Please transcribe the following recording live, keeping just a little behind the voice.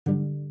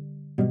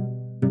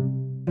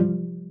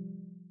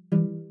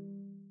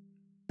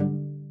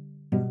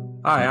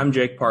Hi, I'm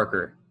Jake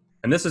Parker,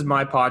 and this is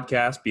my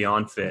podcast,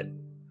 Beyond Fit.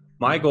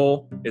 My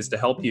goal is to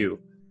help you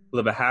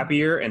live a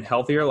happier and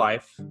healthier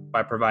life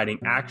by providing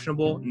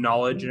actionable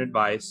knowledge and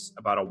advice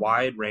about a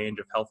wide range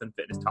of health and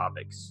fitness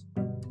topics.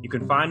 You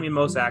can find me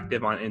most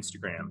active on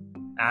Instagram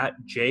at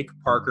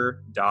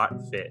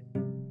jakeparker.fit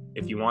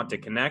if you want to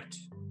connect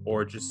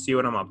or just see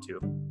what I'm up to.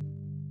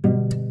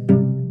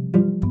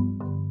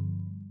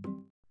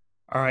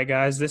 All right,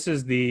 guys, this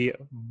is the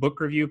book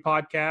review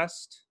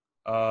podcast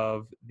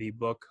of the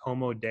book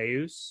Homo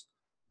Deus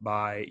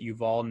by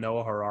Yuval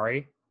Noah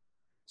Harari.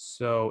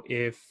 So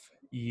if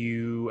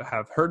you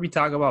have heard me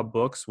talk about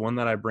books, one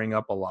that I bring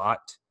up a lot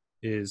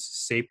is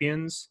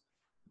Sapiens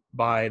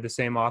by the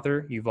same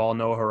author, Yuval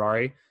Noah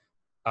Harari.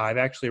 I've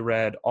actually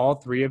read all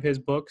three of his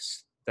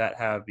books that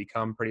have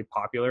become pretty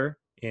popular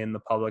in the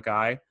public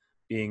eye,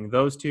 being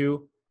those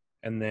two,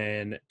 and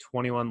then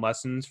 21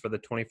 Lessons for the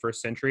 21st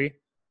Century,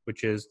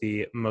 which is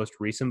the most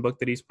recent book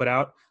that he's put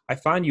out. I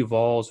find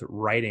Yuval's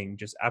writing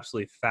just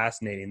absolutely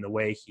fascinating, the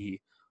way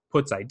he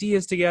puts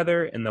ideas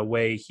together and the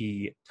way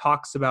he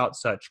talks about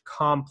such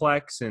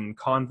complex and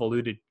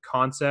convoluted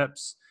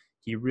concepts.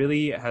 He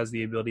really has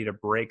the ability to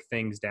break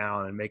things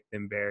down and make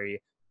them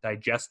very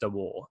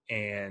digestible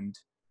and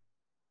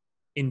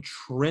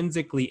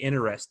intrinsically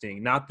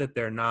interesting. Not that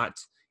they're not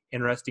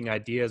interesting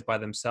ideas by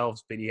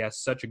themselves, but he has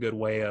such a good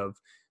way of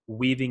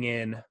weaving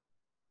in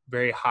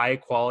very high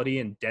quality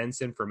and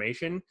dense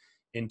information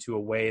into a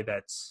way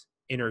that's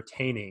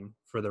entertaining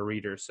for the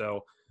reader.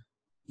 So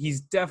he's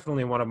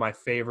definitely one of my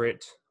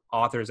favorite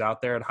authors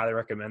out there. I'd highly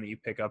recommend that you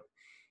pick up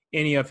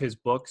any of his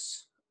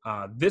books.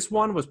 This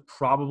one was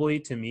probably,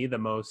 to me, the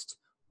most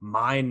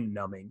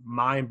mind-numbing,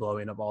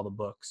 mind-blowing of all the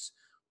books,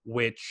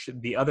 which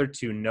the other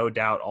two no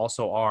doubt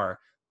also are.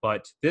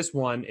 But this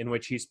one, in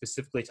which he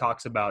specifically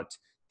talks about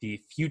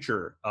the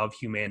future of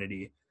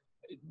humanity,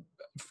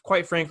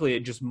 quite frankly, it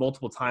just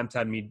multiple times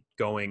had me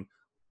going,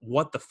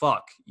 what the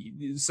fuck?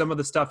 Some of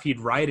the stuff he'd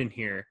write in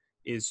here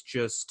is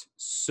just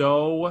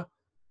so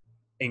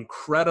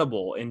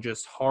incredible and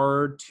just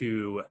hard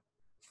to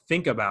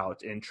think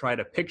about and try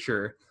to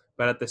picture.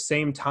 But at the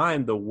same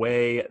time, the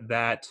way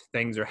that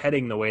things are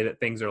heading, the way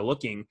that things are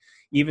looking,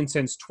 even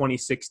since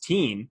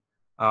 2016,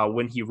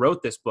 when he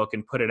wrote this book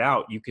and put it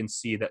out, you can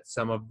see that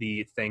some of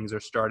the things are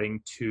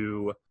starting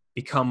to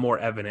become more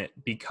evident,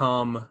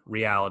 become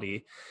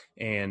reality.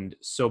 And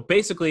so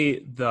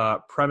basically the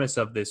premise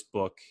of this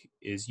book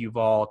is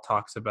Yuval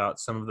talks about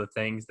some of the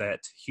things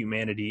that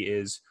humanity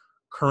is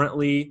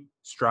currently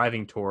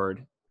striving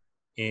toward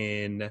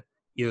in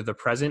either the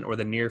present or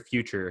the near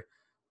future.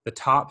 The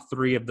top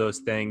three of those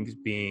things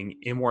being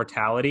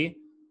immortality.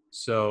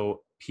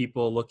 So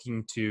people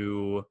looking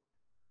to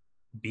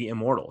be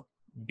immortal,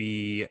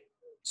 be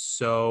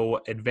so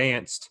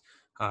advanced,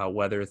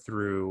 whether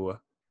through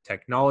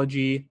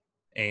technology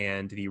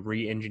and the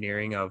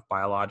re-engineering of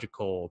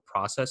biological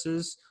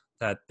processes,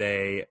 that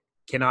they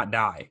cannot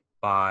die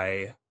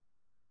by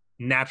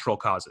natural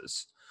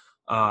causes.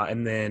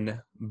 And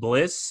then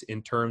bliss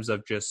in terms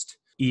of just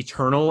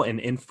eternal and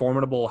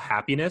informable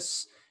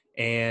happiness,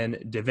 and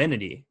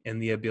divinity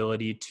and the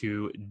ability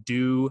to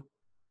do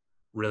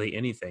really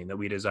anything that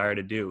we desire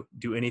to do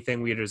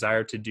anything we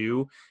desire to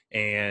do,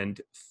 and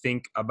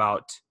think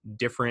about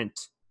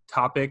different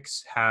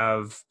topics,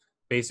 have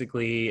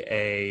basically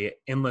a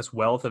endless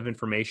wealth of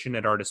information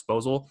at our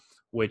disposal,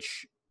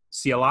 which,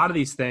 see, a lot of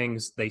these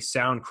things, they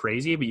sound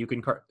crazy, but you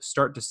can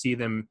start to see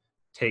them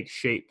take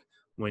shape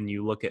when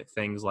you look at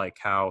things like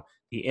how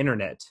the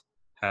internet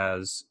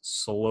has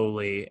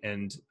slowly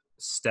and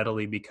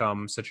steadily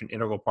become such an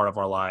integral part of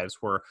our lives.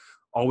 We're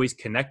always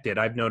connected.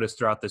 I've noticed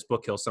throughout this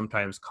book, he'll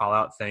sometimes call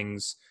out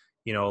things,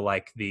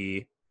 like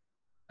the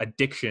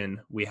addiction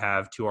we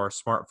have to our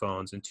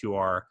smartphones and to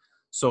our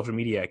social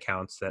media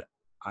accounts. That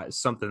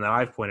something that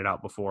I've pointed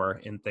out before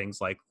in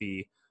things like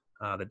the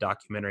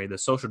documentary, The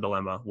Social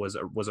Dilemma, was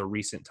a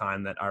recent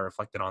time that I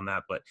reflected on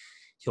that. But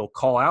he'll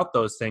call out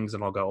those things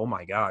and I'll go, oh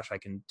my gosh, I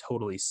can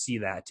totally see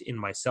that in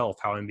myself,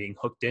 how I'm being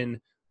hooked in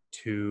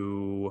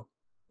to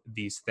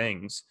these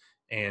things.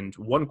 And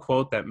one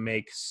quote that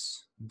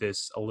makes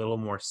this a little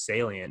more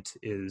salient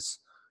is,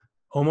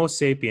 Homo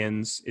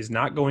sapiens is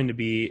not going to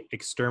be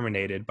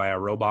exterminated by a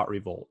robot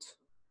revolt.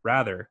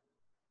 Rather,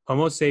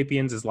 Homo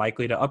sapiens is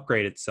likely to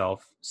upgrade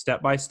itself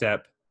step by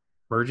step,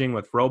 merging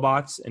with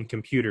robots and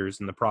computers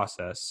in the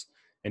process,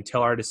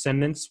 until our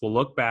descendants will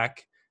look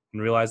back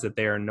and realize that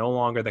they are no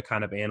longer the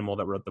kind of animal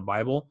that wrote the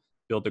Bible,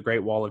 built the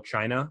Great Wall of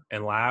China,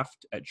 and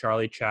laughed at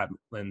Charlie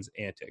Chaplin's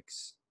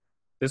antics.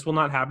 This will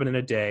not happen in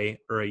a day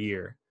or a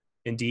year.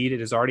 Indeed, it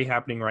is already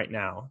happening right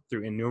now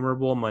through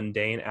innumerable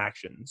mundane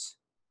actions.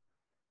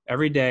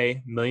 Every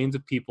day, millions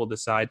of people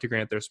decide to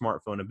grant their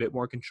smartphone a bit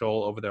more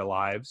control over their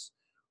lives,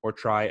 or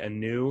try a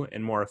new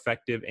and more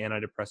effective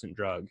antidepressant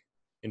drug.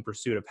 In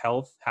pursuit of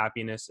health,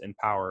 happiness, and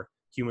power,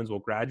 humans will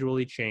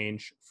gradually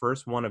change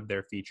first one of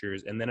their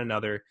features and then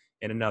another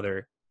and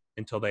another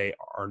until they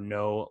are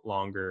no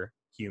longer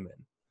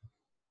human.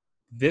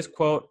 this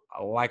quote,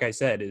 like I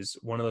said, is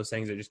one of those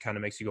things that just kind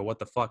of makes you go, what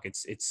the fuck?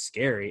 It's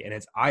scary and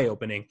it's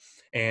eye-opening.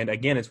 And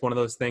again, it's one of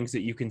those things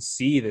that you can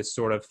see this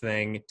sort of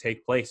thing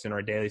take place in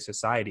our daily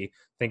society.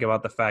 Think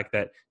about the fact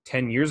that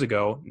 10 years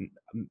ago,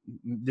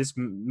 this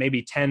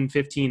maybe 10,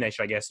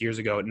 15-ish, I guess, years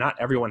ago, not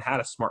everyone had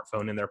a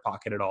smartphone in their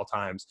pocket at all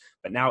times.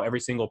 But now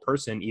every single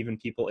person, even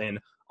people in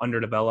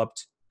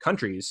underdeveloped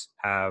countries,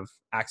 have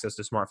access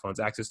to smartphones,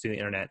 access to the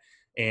internet.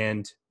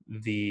 And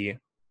the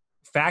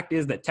fact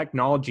is that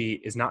technology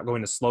is not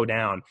going to slow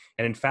down.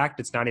 And in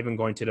fact, it's not even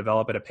going to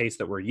develop at a pace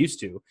that we're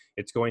used to.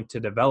 It's going to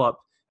develop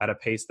at a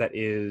pace that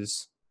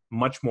is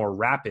much more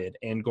rapid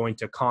and going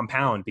to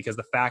compound, because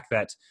the fact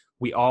that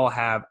we all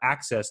have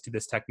access to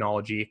this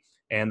technology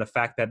and the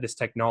fact that this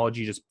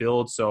technology just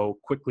builds so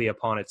quickly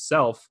upon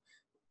itself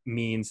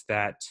means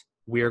that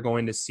we are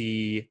going to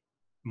see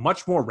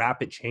much more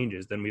rapid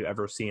changes than we've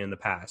ever seen in the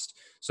past.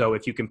 So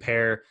if you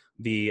compare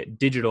the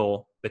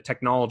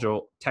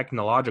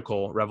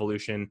technological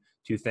revolution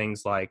to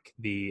things like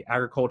the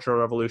agricultural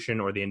revolution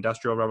or the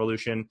industrial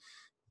revolution,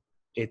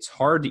 it's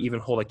hard to even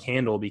hold a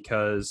candle,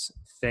 because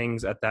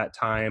things at that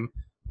time,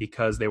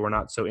 because they were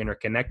not so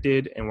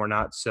interconnected and were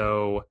not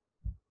so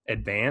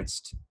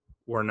advanced,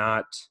 were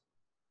not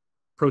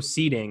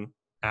proceeding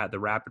at the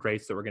rapid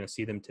rates that we're going to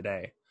see them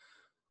today.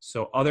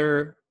 So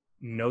other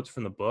notes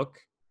from the book,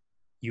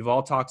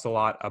 Yuval talks a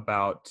lot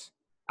about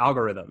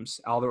algorithms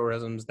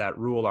that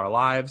rule our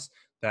lives,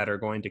 that are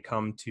going to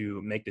come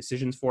to make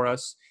decisions for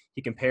us.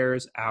 He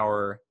compares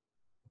our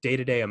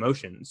day-to-day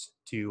emotions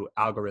to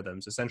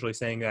algorithms, essentially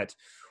saying that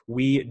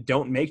we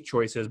don't make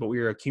choices, but we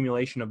are an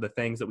accumulation of the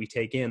things that we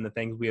take in, the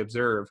things we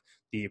observe,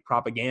 the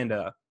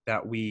propaganda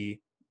that we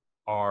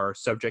are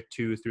subject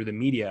to through the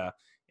media,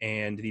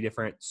 and the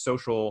different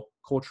social,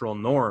 cultural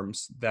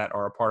norms that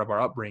are a part of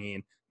our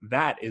upbringing.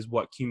 That is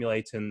what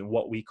accumulates in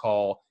what we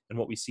call and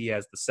what we see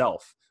as the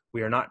self.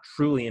 We are not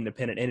truly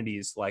independent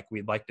entities like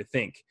we'd like to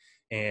think.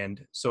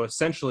 And so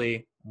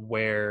essentially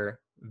where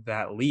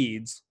that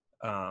leads,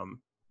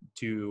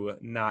 to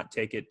not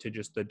take it to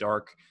just the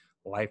dark,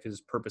 life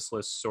is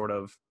purposeless sort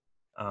of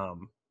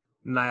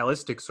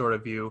nihilistic sort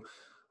of view,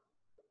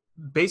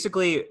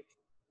 basically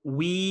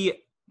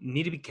we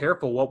need to be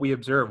careful what we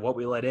observe, what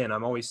we let in.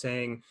 I'm always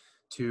saying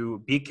to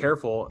be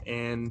careful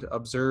and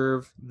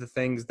observe the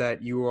things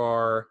that you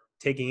are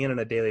taking in on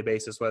a daily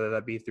basis, whether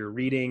that be through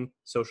reading,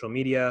 social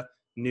media,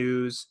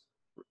 news,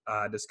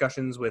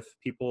 discussions with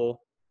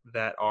people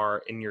that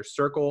are in your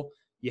circle.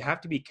 You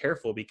have to be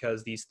careful,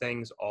 because these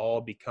things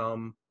all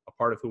become a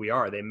part of who we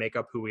are. They make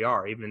up who we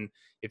are. Even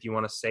if you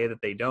want to say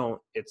that they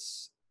don't,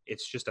 it's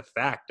just a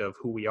fact of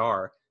who we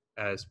are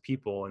as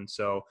people. And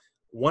so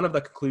one of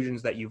the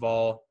conclusions that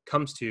Yuval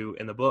comes to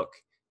in the book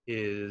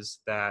is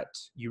that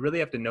you really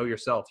have to know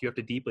yourself. You have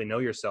to deeply know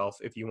yourself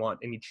if you want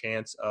any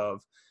chance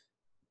of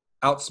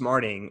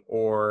outsmarting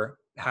or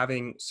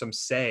having some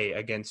say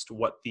against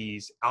what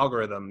these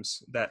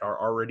algorithms that are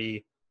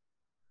already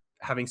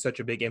having such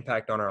a big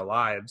impact on our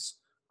lives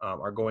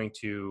are going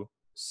to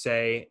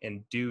say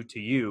and do to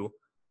you,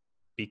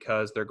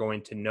 because they're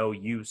going to know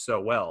you so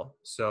well.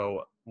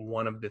 So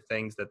one of the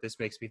things that this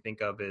makes me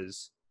think of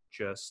is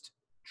just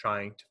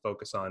trying to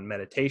focus on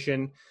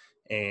meditation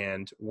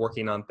and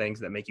working on things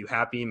that make you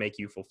happy, make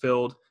you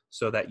fulfilled,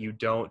 so that you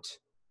don't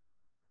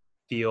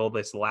feel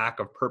this lack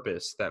of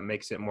purpose that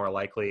makes it more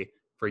likely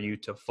for you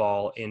to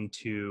fall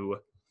into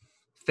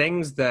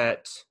things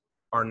that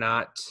are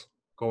not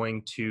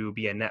going to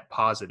be a net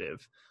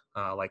positive,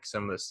 like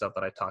some of the stuff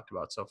that I talked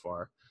about so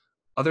far.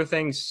 Other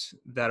things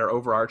that are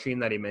overarching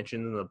that he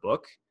mentioned in the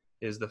book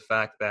is the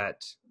fact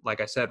that, like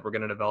I said, we're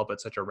going to develop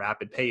at such a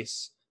rapid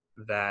pace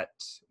that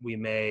we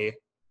may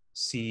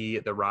see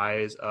the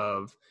rise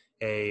of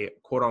a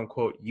quote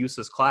unquote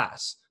useless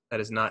class that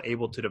is not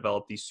able to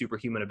develop these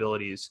superhuman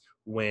abilities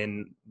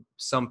when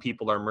some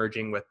people are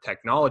merging with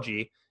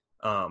technology.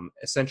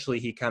 Essentially,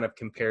 he kind of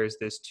compares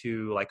this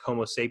to like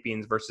Homo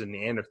sapiens versus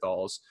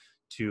Neanderthals,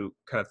 to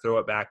kind of throw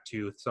it back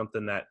to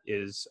something that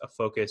is a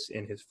focus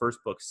in his first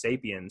book,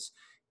 Sapiens.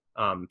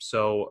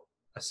 So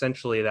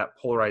essentially that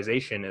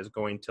polarization is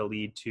going to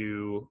lead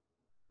to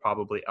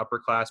probably upper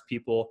class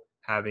people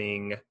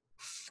having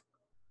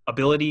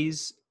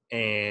abilities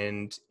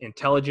and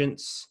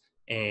intelligence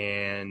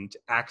and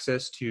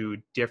access to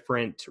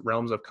different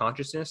realms of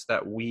consciousness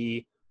that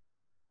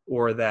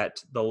that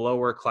the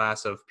lower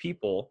class of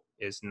people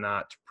is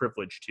not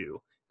privileged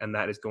to. And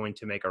that is going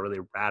to make a really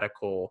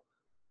radical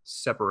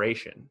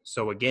separation.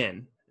 So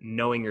again,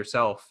 knowing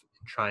yourself,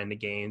 trying to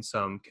gain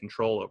some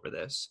control over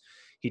this.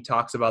 He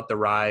talks about the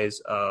rise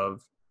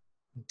of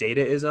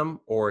dataism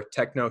or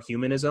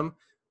techno-humanism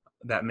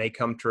that may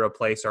come to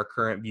replace our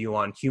current view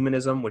on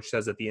humanism, which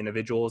says that the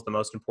individual is the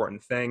most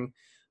important thing.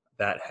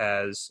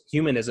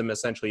 Humanism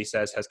essentially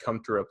says has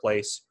come to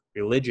replace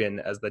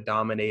religion as the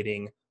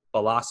dominating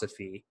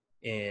philosophy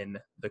in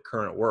the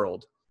current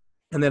world.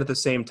 And then at the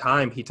same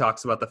time, he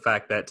talks about the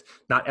fact that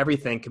not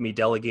everything can be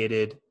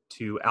delegated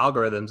to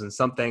algorithms, and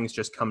some things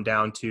just come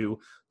down to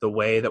the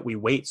way that we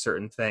weight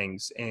certain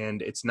things,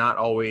 and it's not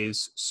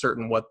always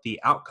certain what the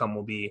outcome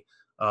will be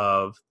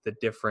of the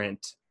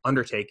different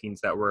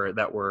undertakings that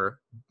were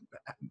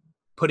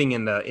putting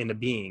into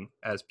being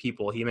as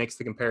people. He makes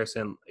the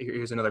comparison.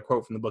 Here's another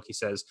quote from the book. He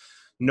says,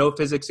 "No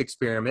physics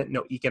experiment,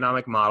 no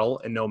economic model,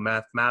 and no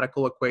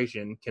mathematical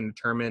equation can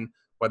determine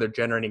whether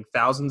generating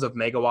thousands of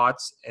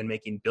megawatts and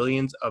making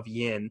billions of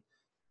yen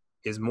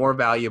is more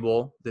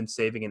valuable than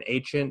saving an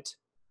ancient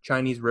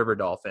Chinese river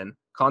dolphin.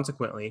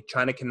 Consequently,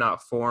 China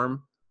cannot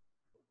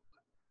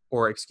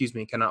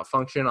cannot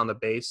function on the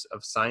base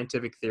of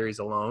scientific theories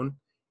alone.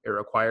 It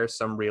requires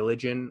some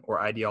religion or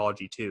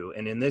ideology too."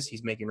 And in this,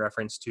 he's making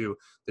reference to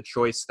the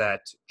choice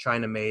that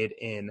China made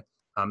in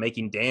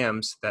making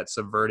dams that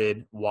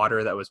subverted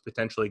water that was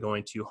potentially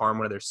going to harm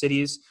one of their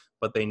cities,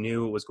 but they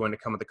knew it was going to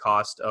come at the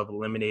cost of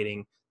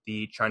eliminating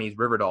the Chinese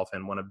river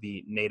dolphin, one of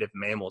the native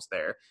mammals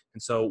there.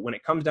 And so when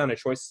it comes down to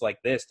choices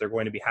like this, they're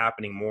going to be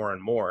happening more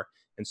and more.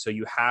 And so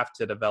you have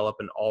to develop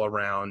an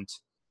all-around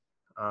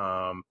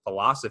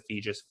philosophy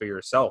just for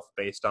yourself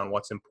based on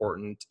what's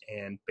important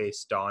and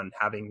based on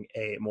having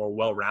a more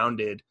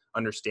well-rounded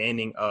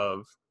understanding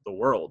of the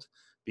world,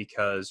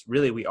 because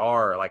really we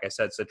are, like I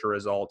said, such a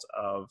result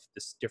of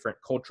this different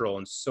cultural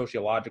and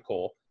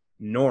sociological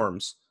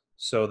norms.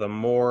 So the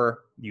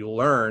more you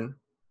learn,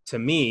 to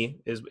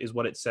me, is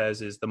what it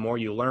says, is the more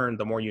you learn,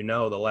 the more you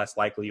know, the less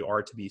likely you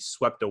are to be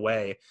swept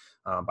away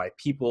by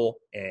people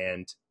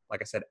and,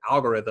 like I said,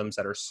 algorithms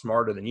that are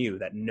smarter than you,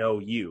 that know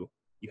you.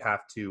 You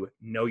have to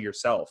know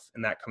yourself,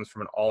 and that comes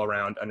from an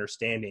all-around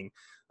understanding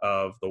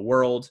of the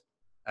world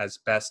as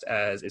best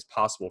as is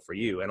possible for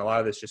you. And a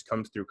lot of this just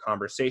comes through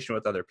conversation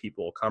with other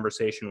people,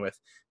 conversation with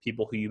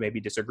people who you maybe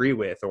disagree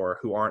with or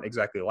who aren't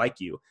exactly like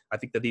you. I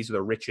think that these are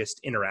the richest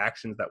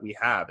interactions that we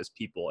have as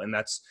people, and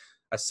that's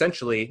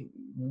essentially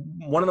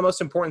one of the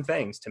most important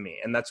things to me,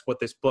 and that's what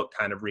this book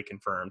kind of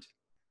reconfirmed.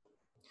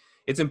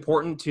 It's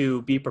important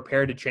to be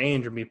prepared to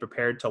change and be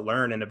prepared to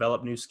learn and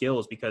develop new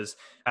skills, because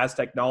as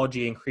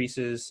technology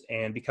increases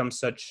and becomes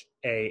such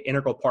a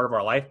integral part of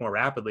our life more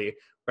rapidly,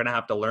 we're going to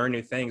have to learn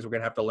new things. We're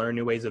going to have to learn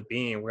new ways of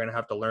being. We're going to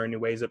have to learn new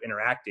ways of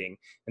interacting.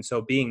 And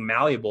so being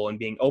malleable and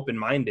being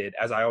open-minded,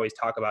 as I always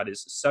talk about,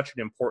 is such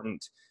an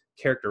important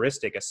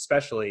characteristic,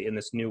 especially in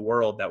this new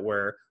world that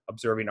we're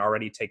observing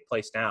already take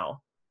place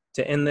now.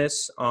 To end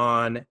this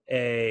on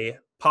a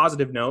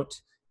positive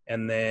note,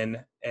 and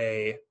then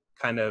a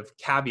kind of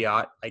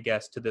caveat, I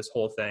guess, to this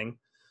whole thing.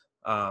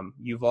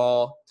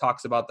 Yuval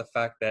talks about the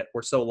fact that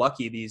we're so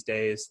lucky these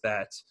days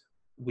that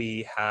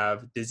we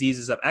have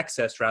diseases of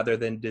excess rather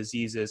than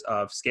diseases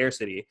of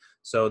scarcity.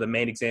 So the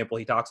main example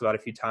he talks about a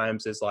few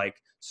times is like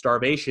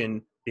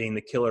starvation being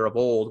the killer of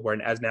old,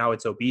 whereas now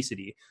it's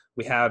obesity.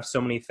 We have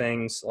so many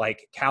things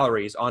like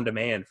calories on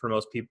demand for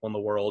most people in the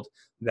world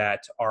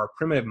that our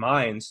primitive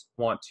minds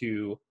want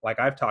to, like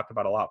I've talked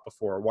about a lot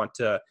before, want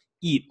to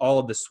eat all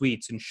of the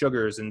sweets and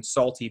sugars and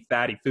salty,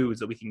 fatty foods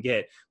that we can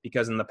get,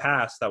 because in the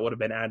past that would have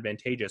been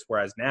advantageous.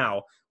 Whereas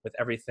now, with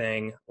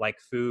everything like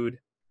food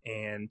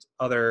and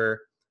other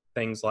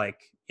things like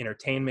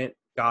entertainment,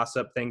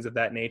 gossip, things of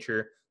that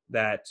nature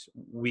that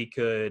we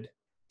could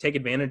take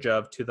advantage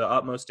of to the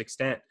utmost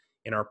extent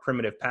in our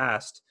primitive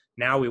past,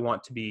 now we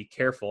want to be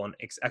careful and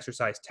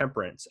exercise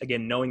temperance.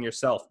 Again, knowing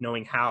yourself,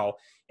 knowing how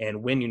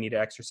and when you need to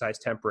exercise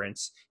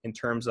temperance in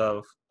terms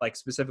of, like,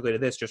 specifically to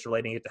this, just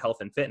relating it to health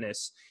and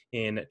fitness,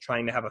 in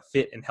trying to have a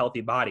fit and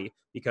healthy body.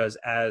 Because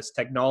as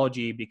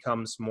technology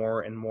becomes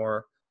more and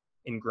more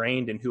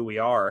ingrained in who we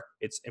are,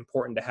 it's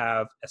important to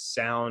have a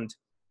sound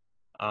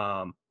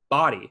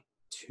body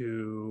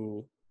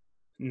to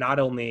not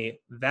only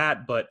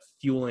that, but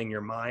fueling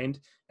your mind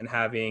and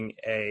having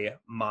a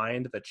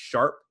mind that's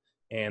sharp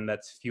and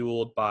that's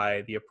fueled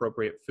by the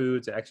appropriate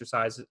foods and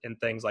exercise and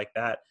things like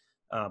that.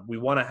 We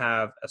want to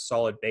have a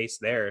solid base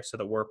there so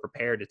that we're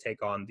prepared to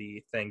take on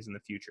the things in the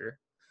future.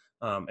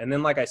 And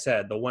then, like I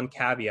said, the one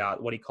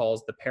caveat, what he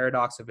calls the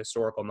paradox of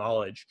historical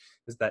knowledge,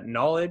 is that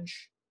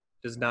knowledge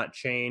does not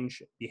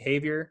change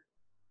behavior.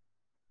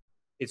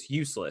 It's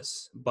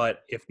useless.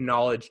 But if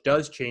knowledge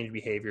does change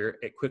behavior,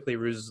 it quickly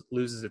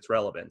loses its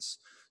relevance.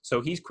 So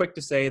he's quick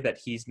to say that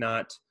he's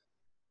not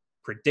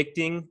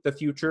predicting the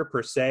future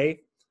per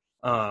se,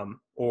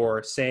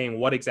 or saying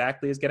what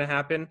exactly is going to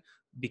happen,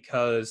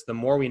 because the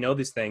more we know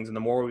these things and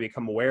the more we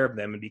become aware of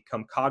them and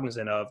become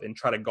cognizant of and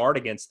try to guard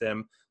against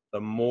them, the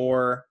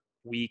more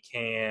we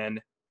can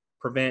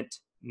prevent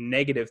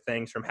negative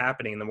things from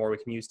happening, the more we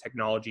can use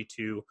technology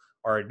to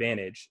our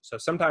advantage. So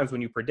sometimes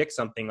when you predict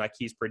something like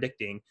he's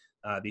predicting,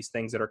 these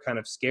things that are kind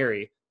of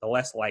scary, the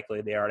less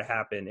likely they are to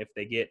happen if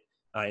they get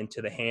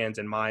into the hands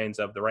and minds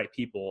of the right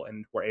people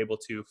and we're able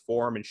to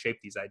form and shape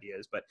these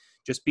ideas. But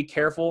just be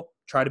careful,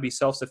 try to be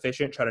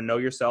self-sufficient, try to know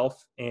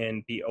yourself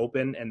and be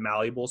open and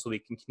malleable so we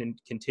can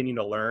continue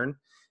to learn.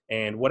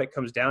 And what it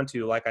comes down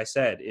to, like I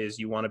said, is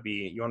you want to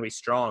be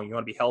strong, you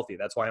want to be healthy.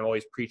 That's why I'm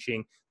always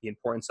preaching the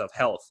importance of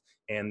health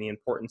and the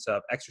importance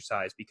of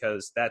exercise,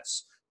 because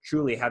that's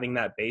truly having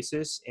that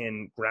basis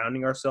in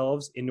grounding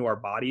ourselves into our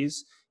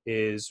bodies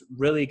is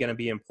really going to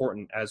be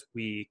important as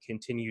we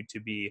continue to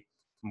be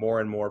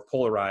more and more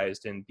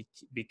polarized and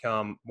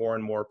become more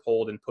and more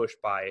pulled and pushed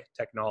by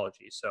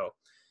technology. So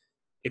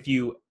if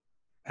you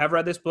have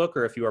read this book,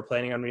 or if you are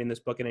planning on reading this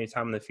book at any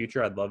time in the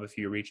future, I'd love if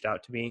you reached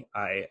out to me.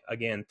 I,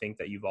 again, think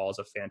that Yuval is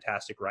a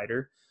fantastic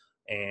writer,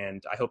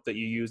 and I hope that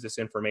you use this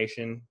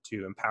information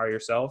to empower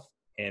yourself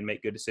and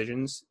make good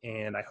decisions.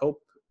 And I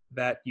hope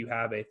that you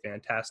have a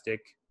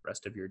fantastic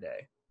rest of your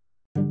day.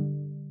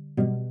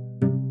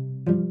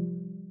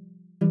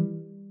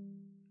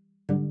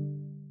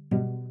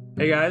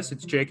 Hey guys,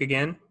 it's Jake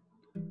again.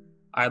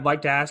 I'd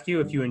like to ask you,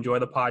 if you enjoy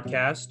the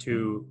podcast,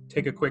 to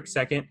take a quick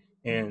second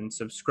and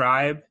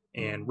subscribe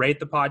and rate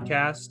the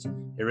podcast.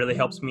 It really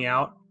helps me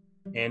out.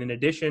 And in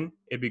addition,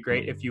 it'd be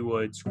great if you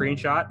would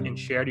screenshot and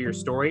share to your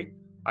story.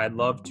 I'd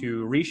love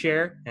to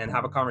reshare and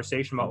have a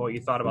conversation about what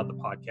you thought about the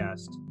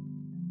podcast.